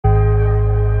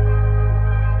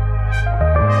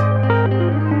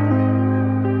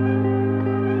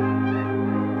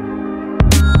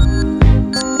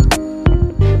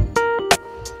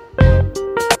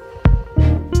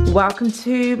welcome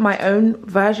to my own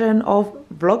version of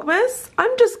Vlogmas.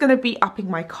 I'm just gonna be upping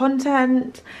my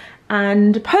content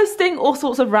and posting all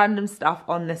sorts of random stuff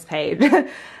on this page.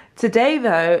 Today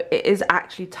though, it is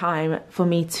actually time for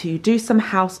me to do some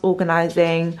house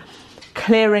organizing,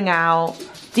 clearing out,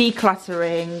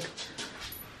 decluttering,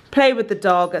 play with the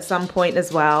dog at some point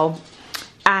as well,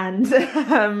 and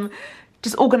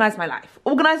just organize my life.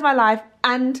 Organize my life,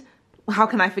 and how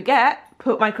can I forget,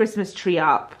 put my Christmas tree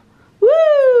up.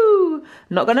 Woo!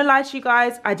 Not gonna lie to you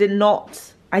guys, I didn't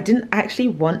actually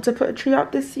want to put a tree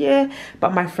up this year,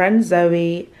 but my friend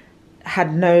Zoe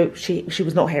had she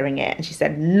was not hearing it, and she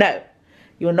said, no,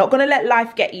 you're not gonna let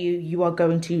life get you. You are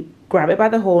going to grab it by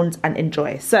the horns and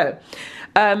enjoy. So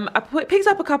I picked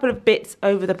up a couple of bits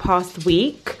over the past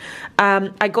week.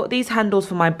 I got these handles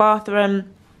for my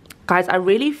bathroom. Guys, I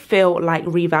really feel like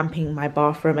revamping my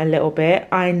bathroom a little bit.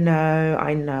 I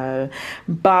know,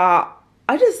 but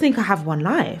I just think I have one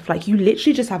life. Like, you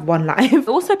literally just have one life. I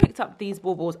also picked up these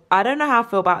baubles. I don't know how I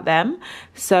feel about them,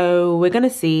 so we're gonna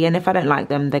see, and if I don't like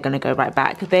them, they're gonna go right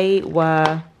back. They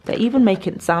even make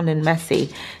it sounding messy.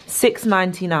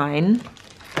 $6.99.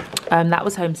 That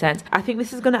was HomeSense. I think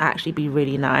this is gonna actually be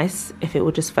really nice if it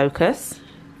will just focus.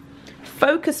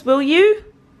 Focus, will you?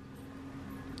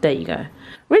 There you go.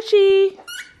 Richie!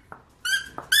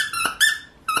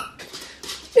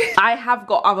 I have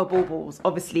got other baubles.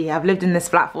 Obviously, I've lived in this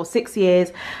flat for 6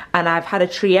 years and I've had a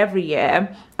tree every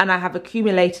year, and I have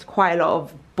accumulated quite a lot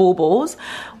of baubles,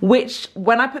 which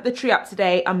when I put the tree up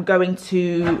today, I'm going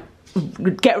to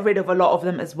get rid of a lot of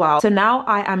them as well. So now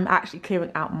I am actually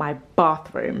clearing out my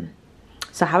bathroom.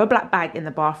 So I have a black bag in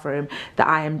the bathroom that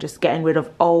I am just getting rid of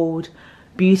old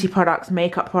beauty products,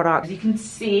 makeup products. As you can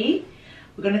see,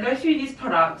 we're gonna go through these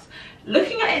products.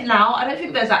 Looking at it now, I don't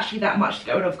think there's actually that much to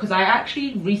get rid of, because I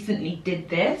actually recently did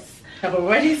this. I've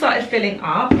already started filling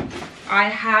up. I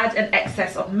had an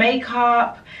excess of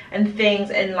makeup and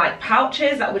things in like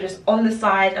pouches that were just on the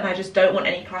side, and I just don't want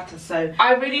any clutter. So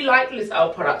I really like Liz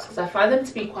Earle products because I find them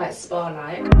to be quite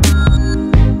spa-like.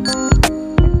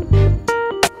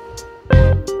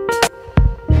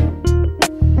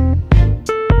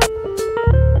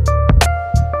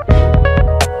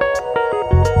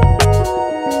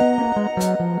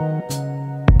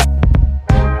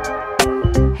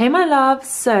 Hey my love,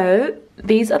 so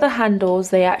these are the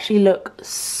handles. They actually look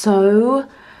so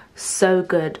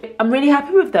good. I'm really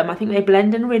happy with them. I think they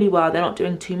blend in really well. They're not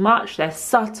doing too much. They're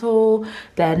subtle,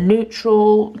 they're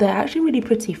neutral. They're actually really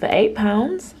pretty for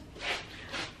 £8.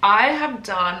 I have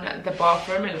done the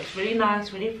bathroom. It looks really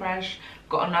nice, really fresh.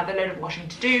 Got another load of washing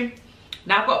to do.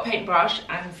 Now I've got a paintbrush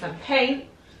and some paint,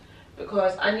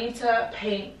 because I need to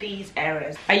paint these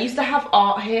areas. I used to have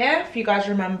art here, if you guys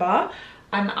remember,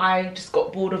 and I just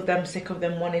got bored of them, sick of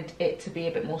them, wanted it to be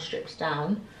a bit more stripped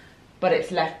down, but it's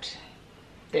left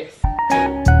this.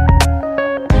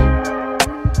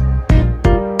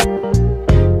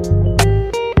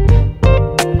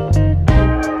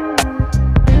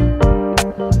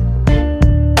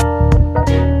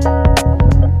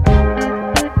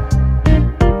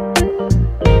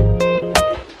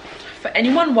 For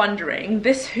anyone wondering,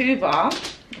 this Hoover,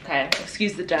 okay,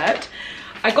 excuse the dirt,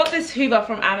 I got this Hoover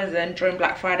from Amazon during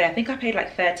Black Friday. I think I paid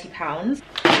like £30.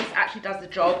 This actually does the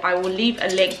job. I will leave a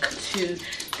link to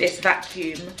this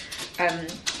vacuum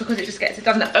because it just gets it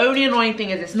done. The only annoying thing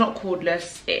is it's not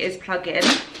cordless. It is plug-in,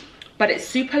 but it's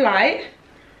super light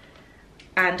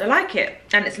and I like it.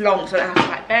 And it's long, so I don't have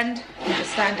to like bend. You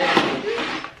just stand it.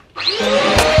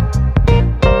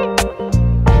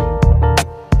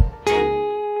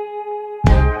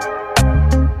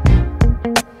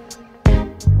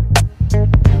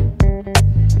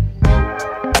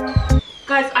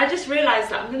 Guys, I just realised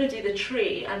that I'm going to do the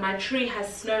tree and my tree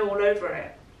has snow all over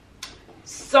it.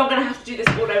 So I'm going to have to do this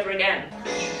all over again.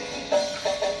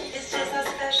 It's just a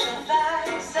special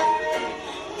vibe,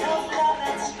 no love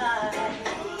and smile.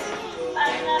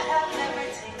 I not have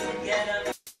everything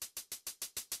together.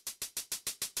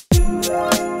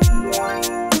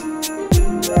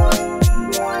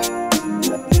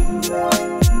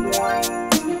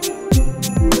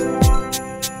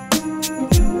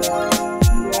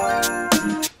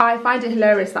 I find it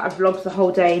hilarious that I've vlogged the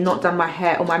whole day, not done my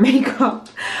hair or my makeup,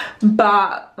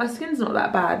 but my skin's not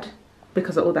that bad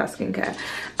because of all that skincare.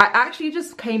 I actually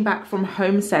just came back from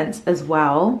HomeSense as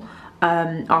well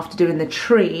after doing the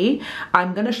tree.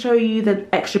 I'm going to show you the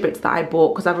extra bits that I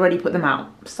bought because I've already put them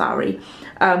out, sorry.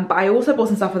 But I also bought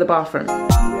some stuff for the bathroom.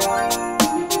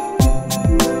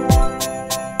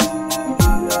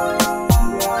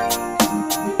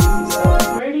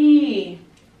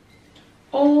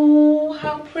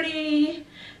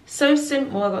 So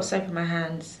simple. Oh, I got soap in my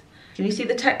hands. Can you see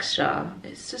the texture?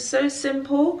 It's just so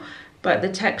simple, but the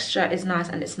texture is nice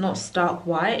and it's not stark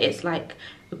white. It's like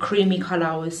a creamy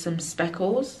color with some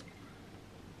speckles.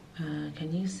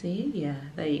 Can you see? Yeah,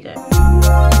 there you go.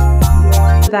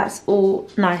 That's all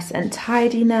nice and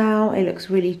tidy now. It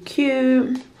looks really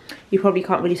cute. You probably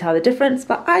can't really tell the difference,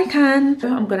 but I can.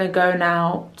 So I'm gonna go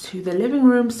now to the living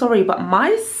room. Sorry, but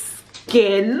my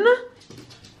skin,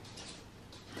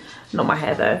 not my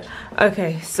hair though.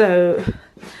 Okay, so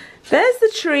there's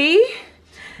the tree.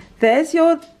 There's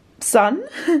your son.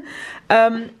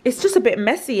 It's just a bit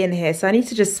messy in here, so I need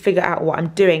to just figure out what I'm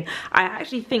doing. I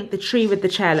actually think the tree with the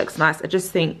chair looks nice. I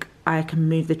just think I can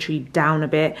move the tree down a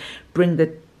bit, bring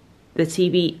the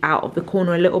TV out of the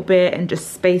corner a little bit and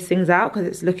just space things out because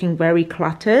it's looking very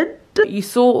cluttered. You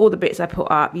saw all the bits I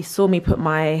put up. You saw me put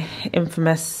my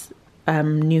infamous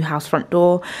new house front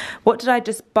door. What did I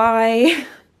just buy?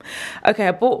 Okay,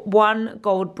 I bought one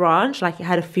gold branch, like it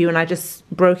had a few, and I just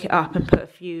broke it up and put a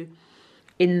few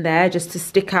in there just to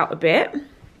stick out a bit.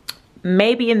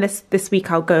 Maybe in this week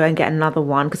I'll go and get another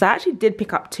one, because I actually did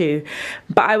pick up two,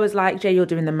 but I was like, Jay, you're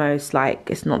doing the most,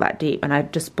 like it's not that deep, and I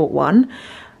just bought one.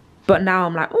 But now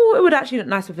I'm like, oh, it would actually look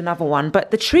nice with another one. But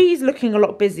the tree's looking a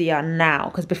lot busier now,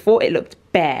 because before it looked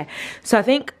bare. So I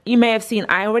think you may have seen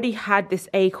I already had this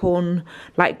acorn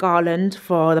like garland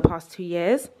for the past 2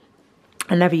 years.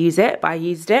 I never use it, but I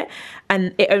used it,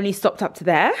 and it only stopped up to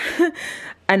there.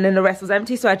 And then the rest was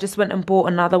empty, so I just went and bought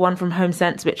another one from Home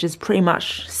Sense, which is pretty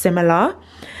much similar.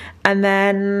 And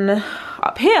then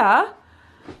up here,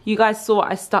 you guys saw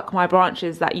I stuck my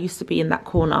branches that used to be in that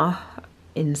corner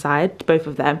inside, both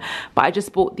of them. But I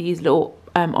just bought these little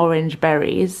orange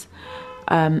berries.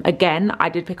 Again, I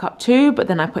did pick up two, but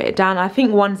then I put it down. I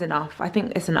think one's enough. I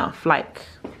think it's enough. Like,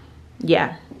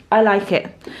 yeah, I like it.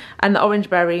 And the orange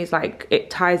berries, like, it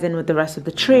ties in with the rest of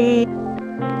the tree.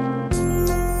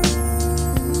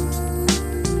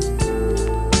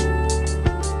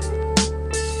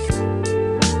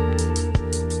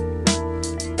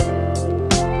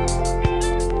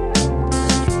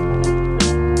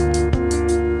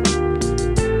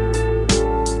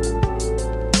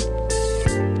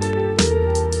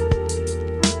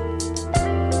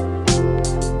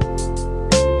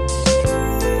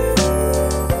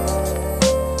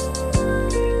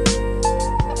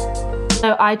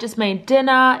 So I just made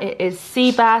dinner. It is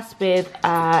sea bass with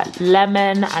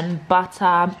lemon and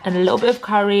butter and a little bit of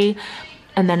curry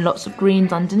and then lots of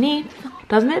greens underneath.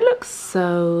 Doesn't it look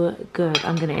so good?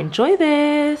 I'm gonna enjoy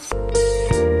this.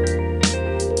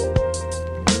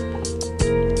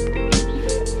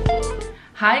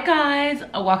 Hi guys,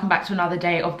 welcome back to another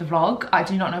day of the vlog. I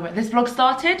do not know where this vlog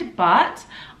started, but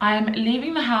I'm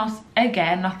leaving the house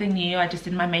again. Nothing new, I just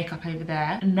did my makeup over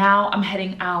there. Now I'm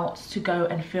heading out to go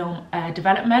and film a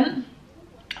development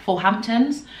for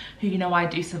Hamptons, who you know I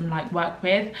do some like work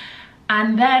with.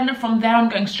 And then from there I'm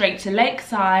going straight to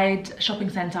Lakeside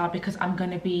Shopping Centre because I'm going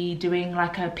to be doing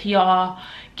like a PR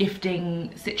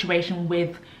gifting situation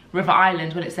with River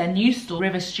Island. Well, it's their new store,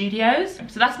 River Studios.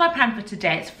 So that's my plan for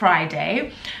today. It's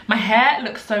Friday. My hair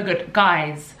looks so good.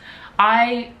 Guys,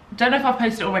 I don't know if I've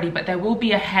posted it already, but there will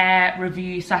be a hair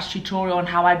review / tutorial on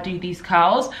how I do these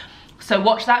curls. So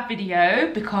watch that video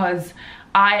because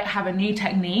I have a new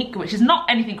technique, which is not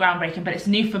anything groundbreaking, but it's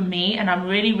new for me and I'm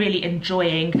really, really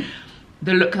enjoying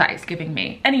the look that it's giving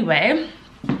me. Anyway,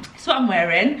 that's what I'm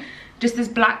wearing. Just this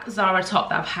black Zara top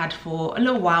that I've had for a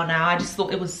little while now. I just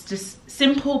thought it was just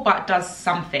simple but does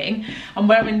something. I'm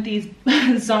wearing these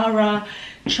Zara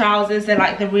trousers. They're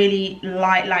like the really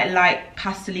light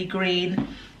pastel-y green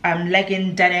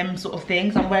legging denim sort of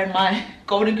things. I'm wearing my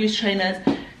Golden Goose trainers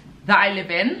that I live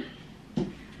in.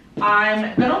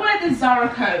 I'm gonna wear the Zara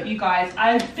coat, you guys.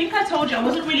 I think I told you I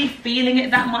wasn't really feeling it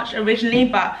that much originally,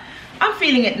 but I'm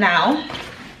feeling it now.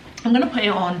 I'm gonna put it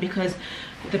on because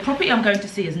the property I'm going to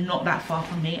see is not that far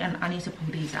from me and I need to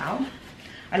pull these out.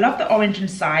 I love the orange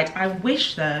inside. I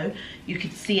wish though you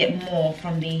could see it more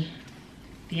from the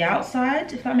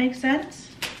outside, if that makes sense.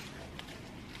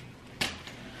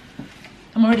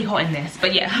 I'm already hot in this,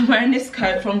 but yeah, I'm wearing this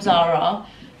coat from Zara,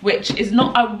 which is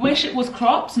not, I wish it was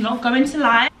cropped, not going to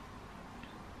lie.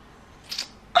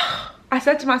 I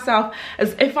said to myself,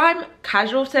 as if I'm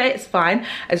casual today, it's fine.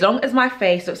 As long as my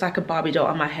face looks like a Barbie doll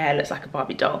and my hair looks like a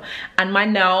Barbie doll. And my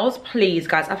nails, please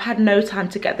guys, I've had no time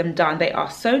to get them done. They are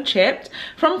so chipped.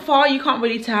 From far, you can't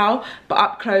really tell, but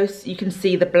up close, you can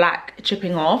see the black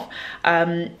chipping off.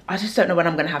 I just don't know when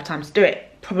I'm gonna have time to do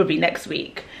it. Probably next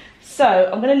week. So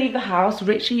I'm gonna leave the house.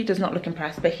 Richie does not look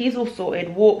impressed, but he's all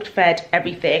sorted, walked, fed,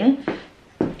 everything.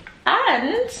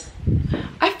 And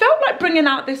I felt like bringing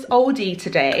out this oldie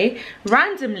today.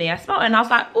 Randomly, I smelled it and I was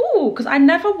like, ooh, because I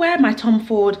never wear my Tom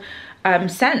Ford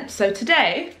scent. So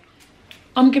today,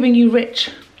 I'm giving you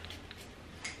rich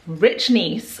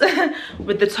niece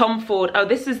with the Tom Ford. Oh,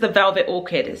 this is the Velvet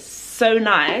Orchid. It's so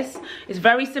nice. It's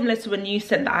very similar to a new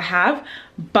scent that I have,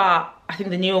 but I think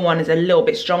the newer one is a little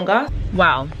bit stronger.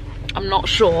 Wow. I'm not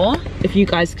sure if you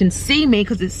guys can see me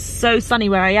because it's so sunny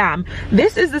where I am.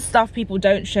 This is the stuff people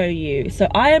don't show you. So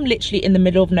I am literally in the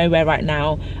middle of nowhere right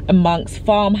now, amongst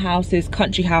farmhouses,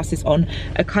 country houses on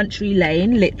a country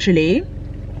lane, literally.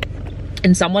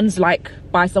 And someone's like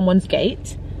by someone's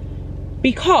gate.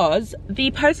 Because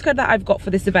the postcode that I've got for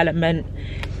this development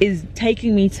is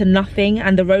taking me to nothing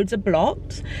and the roads are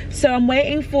blocked. So I'm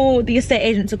waiting for the estate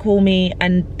agent to call me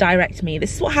and direct me.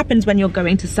 This is what happens when you're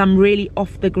going to some really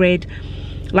off the grid,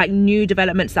 like new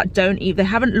developments that they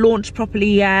haven't launched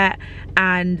properly yet,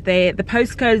 and the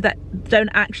postcodes that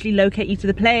don't actually locate you to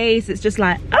the place. It's just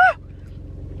like, ah!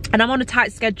 And I'm on a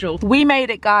tight schedule. We made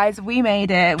it, guys. We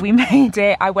made it. We made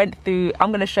it. I went through,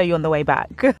 I'm gonna show you on the way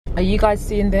back. Are you guys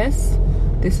seeing this?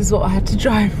 This is what I had to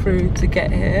drive through to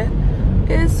get here.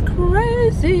 It's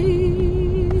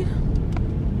crazy.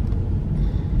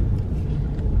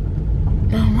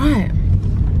 All right.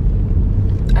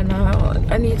 And now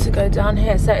I need to go down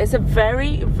here. So it's a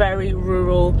very, very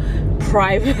rural,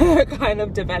 private kind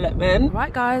of development.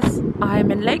 Right, guys,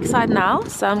 I'm in Lakeside now.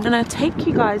 So I'm gonna take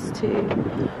you guys to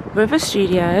River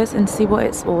Studios and see what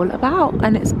it's all about.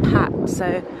 And it's packed, so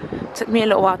it took me a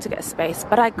little while to get a space,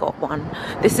 but I got one.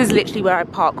 This is literally where I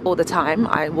park all the time.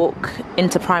 I walk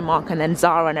into Primark and then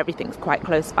Zara and everything's quite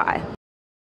close by.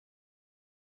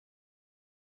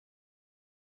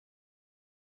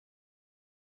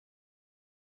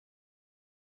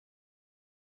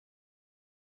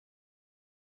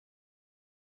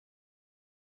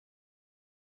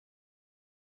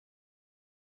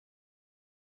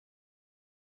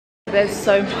 There's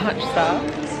so much stuff.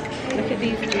 Look at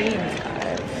these jeans,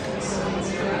 guys.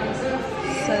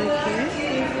 So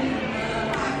cute.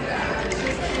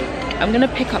 I'm gonna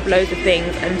pick up loads of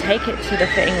things and take it to the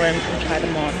fitting room and try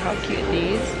them on. How cute are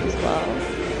these as well.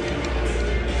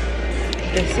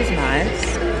 This is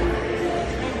nice.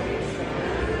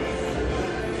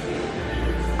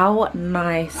 How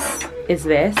nice is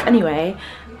this? Anyway,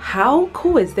 how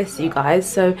cool is this, you guys?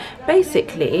 So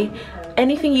basically,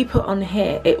 anything you put on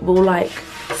here, it will like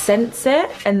sense it,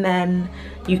 and then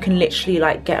you can literally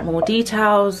like get more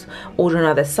details, order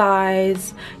another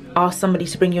size, ask somebody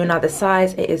to bring you another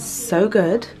size. It is so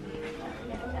good.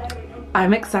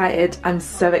 I'm excited. I'm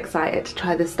so excited to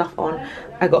try this stuff on.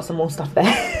 I got some more stuff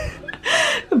there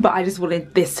but I just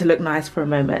wanted this to look nice for a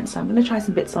moment, so I'm gonna try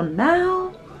some bits on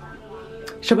now.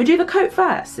 Shall we do the coat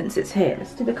first since it's here?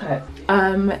 Let's do the coat.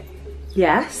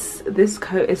 Yes, this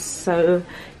coat is so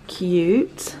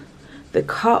cute. The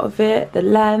cut of it, the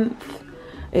length,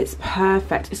 it's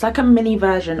perfect. It's like a mini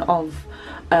version of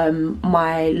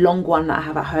my long one that I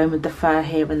have at home with the fur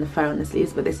here and the fur on the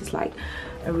sleeves, but this is like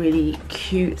a really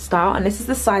cute style, and this is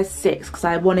the size 6 because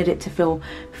I wanted it to feel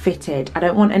fitted. I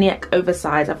don't want any like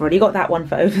oversized. I've already got that one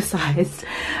for oversized,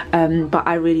 but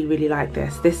I really like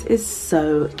this. This is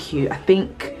so cute. I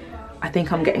think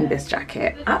I'm getting this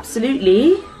jacket.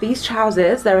 Absolutely. These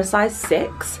trousers, they're a size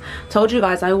 6. Told you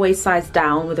guys I always size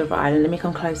down with a Vanriel. Let me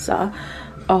come closer.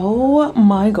 Oh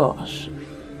my gosh.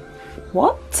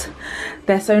 What?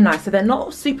 They're so nice. So they're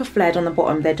not super flared on the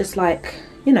bottom. They're just like,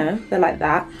 you know, they're like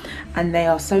that. And they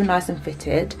are so nice and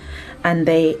fitted. And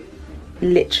they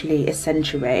literally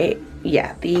accentuate.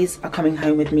 Yeah, these are coming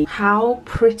home with me. How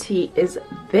pretty is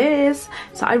this?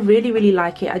 So I really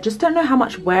like it. I just don't know how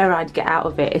much wear I'd get out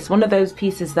of it. It's one of those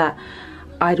pieces that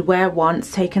I'd wear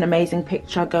once, take an amazing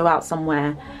picture, go out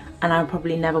somewhere, and I'll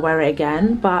probably never wear it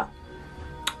again. But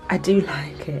I do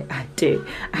like it. I do.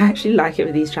 I actually like it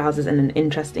with these trousers in an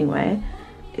interesting way.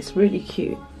 It's really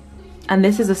cute. And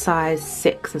this is a size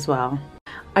 6 as well.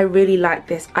 I really like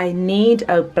this. I need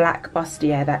a black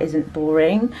bustier that isn't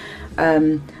boring.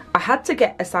 I had to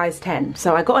get a size 10,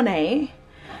 so I got an 8,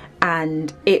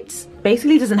 and it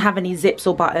basically doesn't have any zips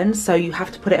or buttons, so you have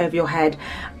to put it over your head.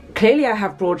 Clearly I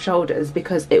have broad shoulders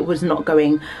because it was not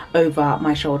going over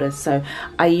my shoulders, so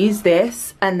I used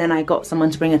this, and then I got someone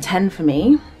to bring a 10 for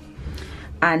me.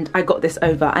 and I got this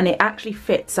over and it actually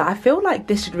fits. So I feel like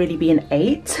this should really be an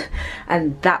 8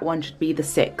 and that one should be the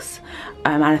 6.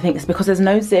 And I think it's because there's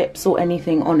no zips or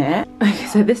anything on it. Okay,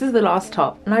 so this is the last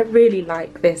top and I really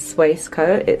like this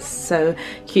waistcoat. It's so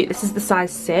cute. This is the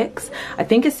size 6. I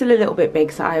think it's still a little bit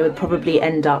big, so I would probably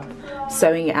end up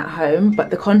sewing it at home,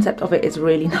 but the concept of it is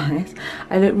really nice.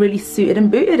 I look really suited and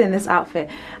booted in this outfit.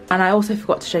 And I also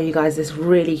forgot to show you guys this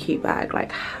really cute bag.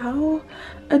 Like, how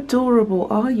adorable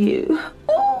are you?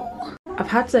 Oh. I've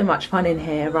had so much fun in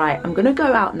here. Right, I'm gonna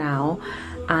go out now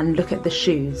and look at the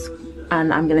shoes,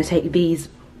 and I'm gonna take these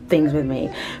things with me,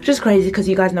 which is crazy because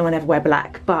you guys know I never wear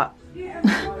black, but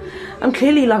I'm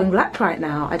clearly loving black right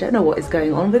now. I don't know what is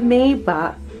going on with me,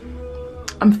 but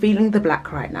I'm feeling the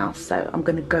black right now, so I'm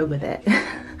gonna go with it.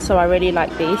 So I really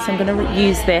like these, so I'm gonna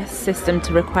use this system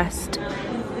to request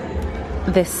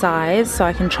this size so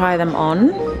I can try them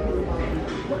on.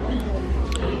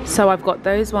 So I've got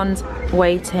those ones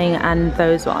waiting and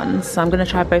those ones, so I'm gonna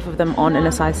try both of them on in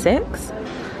a size 6.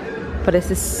 But this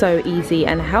is so easy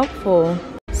and helpful.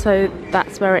 So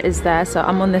that's where it is there. So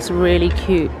I'm on this really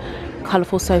cute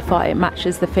colourful sofa. It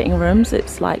matches the fitting rooms.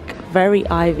 It's like very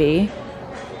ivy.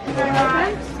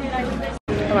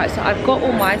 Alright, so I've got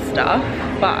all my stuff,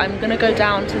 but I'm gonna go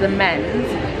down to the men's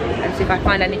and see if I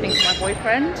find anything for my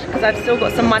boyfriend, because I've still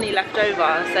got some money left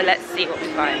over, so let's see what we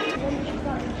find.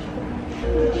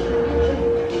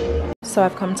 So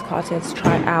I've come to Cartier to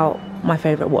try out my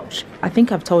favourite watch. I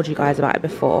think I've told you guys about it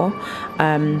before,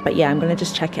 but yeah, I'm gonna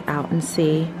just check it out and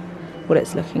see what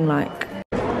it's looking like.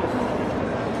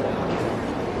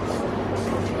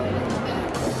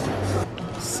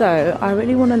 So I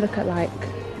really want to look at like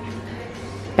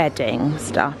bedding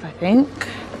stuff, I think.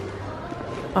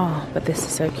 Oh, but this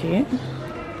is so cute.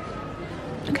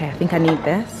 Okay, I think I need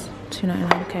this.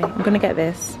 $2.99. Okay, I'm gonna get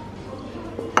this.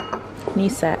 New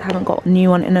set, haven't got a new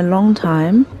one in a long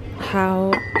time.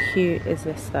 How cute is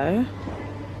this though?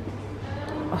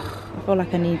 Oh, I feel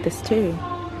like I need this too.